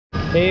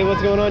Hey,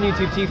 what's going on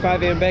YouTube?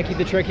 T5 and Becky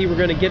the Trekkie. We're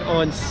going to get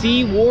on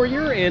Sea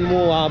Warrior and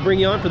we'll bring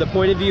you on for the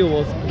point of view.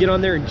 We'll get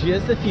on there in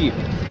just a few.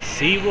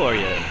 Sea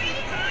Warrior.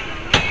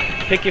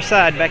 Pick your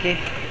side, Becky.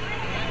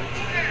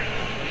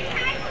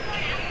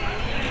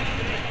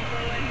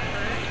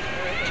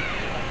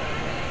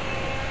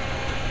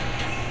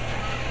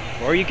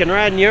 Or you can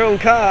ride in your own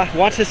car.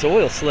 Watch this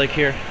oil slick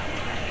here.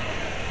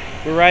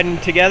 We're riding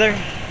together.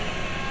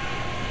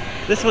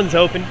 This one's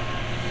open.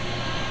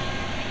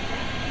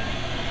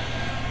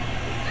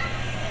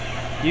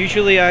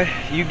 Usually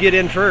you get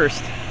in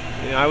first.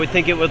 You know, I would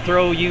think it would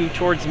throw you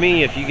towards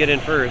me if you get in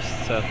first.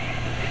 So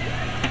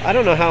I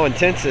don't know how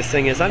intense this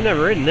thing is. I've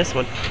never ridden this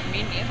one.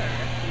 Me neither.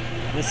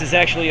 This is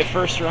actually a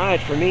first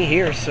ride for me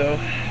here. So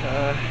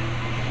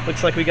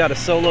looks like we got a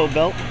solo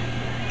belt.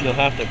 You'll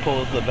have to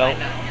pull the belt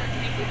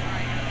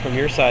from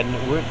your side. And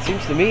it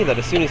seems to me that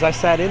as soon as I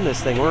sat in this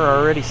thing, we're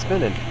already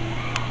spinning.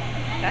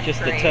 That's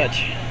just great. a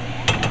touch.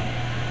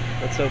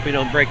 Let's hope we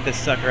don't break this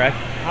sucker.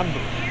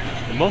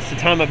 Most of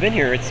the time I've been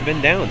here, it's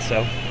been down,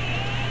 so.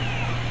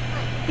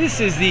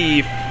 This is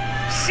the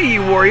Sea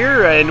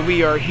Warrior, and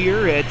we are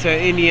here at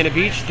Indiana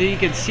Beach. You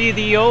can see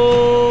the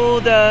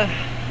old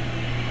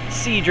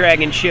Sea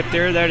Dragon ship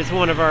there. That is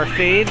one of our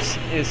faves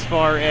as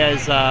far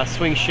as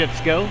swing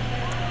ships go.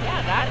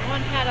 Yeah, that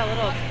one had a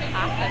little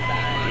top at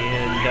that.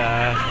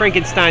 And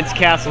Frankenstein's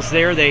Castle's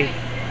there. They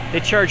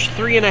charge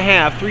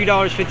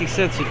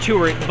 $3.50 a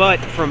tour, but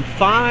from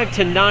 5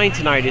 to 9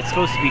 tonight, it's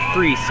supposed to be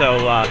free,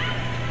 so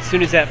as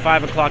soon as that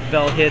 5 o'clock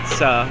bell hits,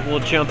 we'll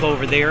jump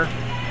over there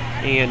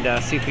and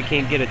see if we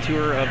can't get a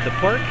tour of the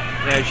park.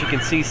 As you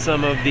can see,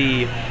 some of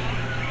the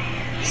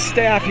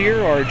staff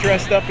here are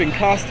dressed up in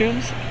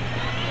costumes.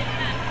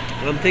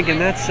 I'm thinking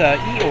that's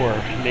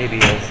Eeyore, maybe.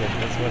 That's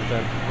what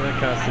that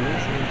costume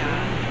is.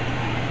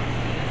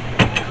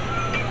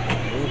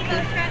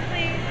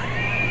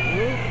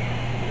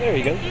 Okay. There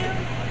you go.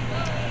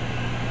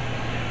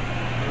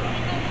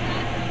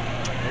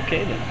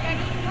 Okay then.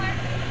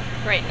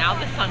 Right now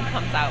the sun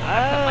comes out.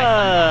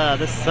 Ah,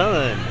 the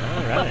sun.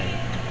 All right.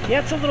 Yeah,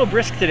 it's a little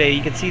brisk today.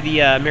 You can see the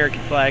American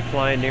flag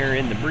flying there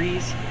in the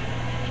breeze.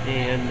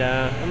 And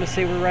I'm going to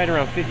say we're right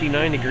around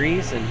 59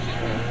 degrees. And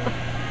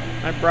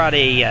I brought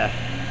a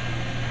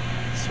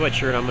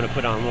sweatshirt I'm going to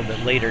put on a little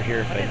bit later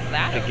here if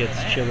it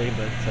gets chilly.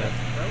 But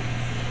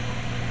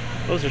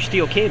those are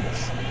steel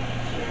cables.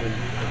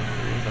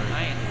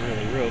 Aren't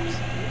really ropes.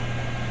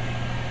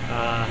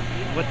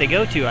 What they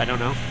go to, I don't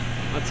know.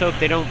 Let's hope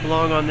they don't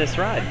belong on this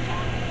ride.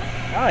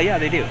 Oh yeah,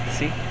 they do.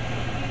 See?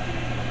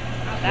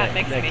 Oh, that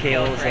makes me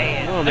feel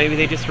great. Well, maybe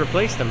they just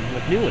replaced them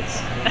with new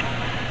ones.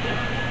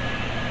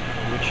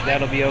 Which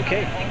that'll be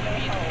okay.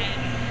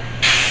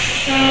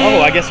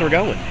 Oh, I guess we're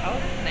going. Oh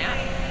snap!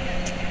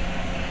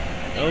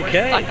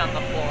 Okay. We're stuck on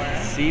the floor.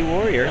 Sea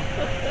Warrior.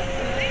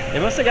 They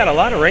must have got a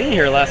lot of rain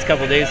here the last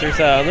couple of days. There's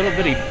little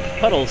bitty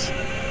puddles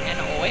And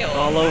oil.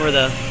 all over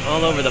the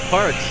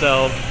park.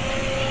 So,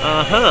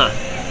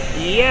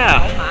 yeah.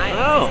 Oh my!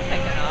 Oh. This is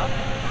picking up.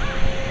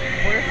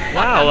 We're stuck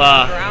Wow.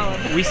 on the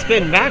ground. We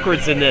spin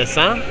backwards in this,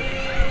 huh?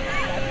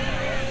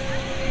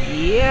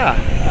 Yeah.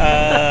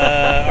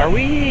 Are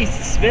we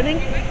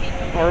spinning,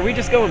 or are we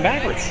just going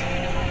backwards?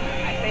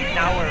 I think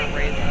now we're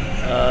raising.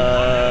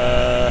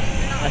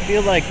 I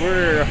feel like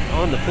we're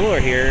on the floor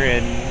here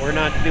and we're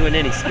not doing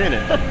any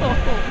spinning.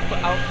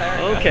 Out there.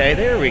 Okay,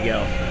 there we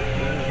go.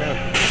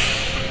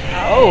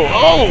 Oh!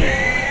 Oh!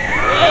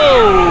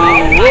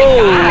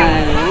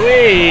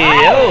 Wait!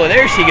 Oh,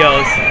 there she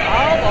goes.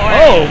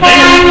 Oh Lord!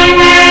 Oh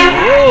man!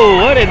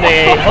 Whoa! What in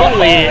the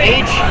holy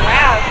H?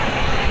 Crap.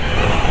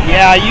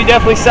 Yeah, you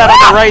definitely sat on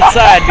the right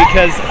side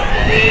because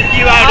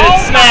you out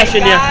and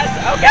smashing you.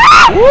 Okay.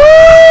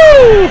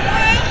 Woo!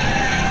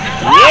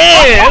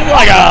 Yeah, it's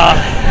like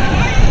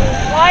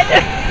What?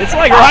 it's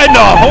like riding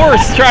a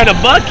horse trying to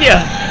buck you.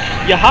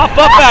 You hop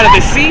up out of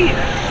the seat.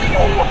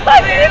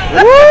 What is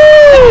that?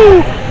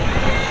 Woo!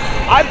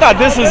 I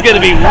thought this was gonna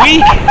be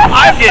weak.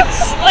 I get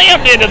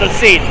slammed into the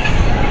seat.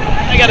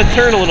 I gotta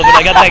turn a little bit.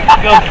 I got that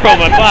GoPro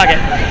in my pocket.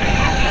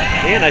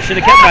 Man, I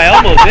should have kept my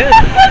elbows in.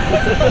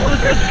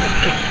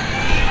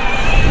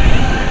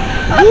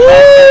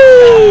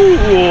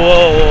 Woo!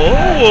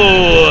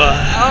 Whoa!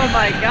 Oh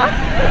my God!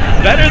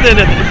 Better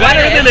than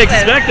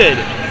expected.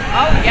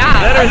 Oh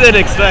yeah! Better than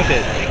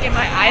expected. Making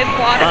my eyes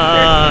water.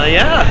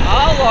 Yeah.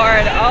 Oh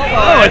Lord! Oh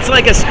Lord! Oh, it's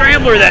like a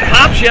scrambler that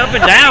hops you up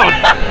and down.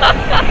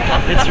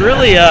 It's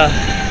really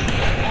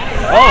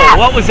Oh,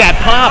 what was that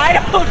pop? I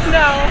don't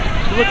know.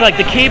 It looked like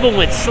the cable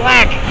went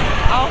slack.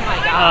 Oh my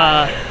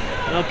God!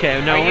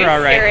 Okay, no, Are we're you all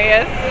right.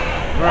 serious?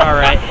 We're all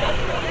right.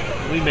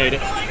 We made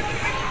it.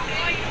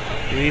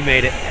 We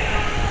made it.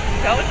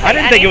 I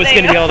didn't think it was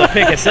going to be able to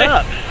pick us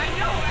up.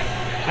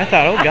 I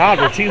thought, oh God,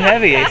 we're too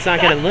heavy. It's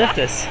not going to lift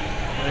us.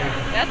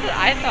 That's what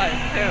I thought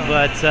too.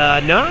 But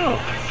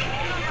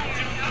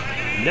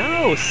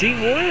no, Sea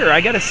Warrior.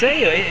 I got to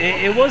say,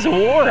 it was a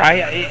war.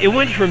 It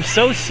went from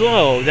so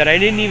slow that I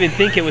didn't even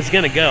think it was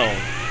going to go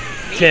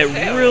to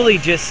really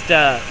just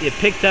it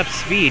picked up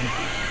speed.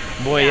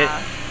 Boy,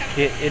 yeah.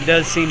 It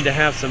does seem to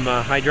have some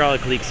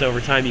hydraulic leaks over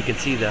time. You can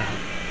see the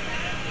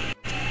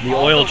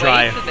oil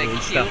dry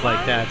and stuff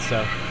like that.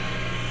 So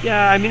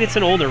yeah, I mean, it's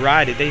an older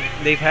ride.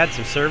 They've had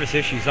some service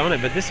issues on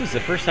it, but this was the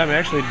first time I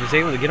actually was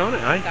able to get on it.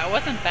 That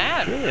wasn't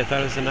bad. Really, I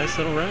thought it was a nice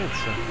little ride.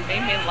 So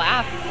made me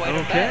laugh quite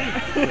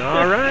a bit.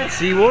 All right,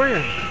 Sea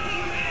Warrior.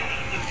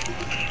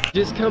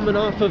 Just coming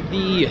off of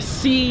the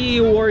Sea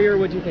Warrior,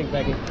 what'd you think,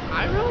 Becky?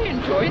 I really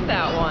enjoyed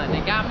that one.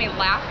 It got me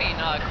laughing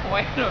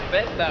quite a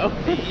bit, though.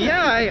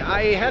 Yeah,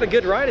 I had a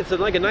good ride. It's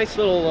like a nice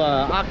little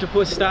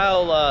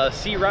octopus-style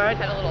sea ride.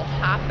 Had a little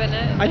hop in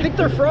it. I think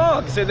they're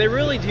frogs, and they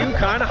really do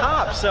kind of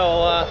hop.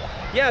 So,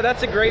 yeah,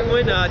 that's a great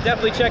one.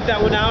 Definitely check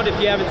that one out if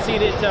you haven't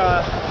seen it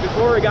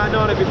before or gotten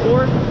on it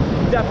before.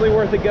 Definitely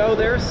worth a go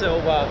there. So,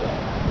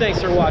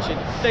 thanks for watching.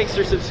 Thanks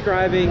for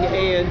subscribing,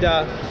 and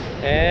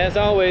as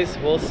always,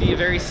 we'll see you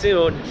very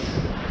soon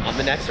on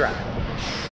the next ride.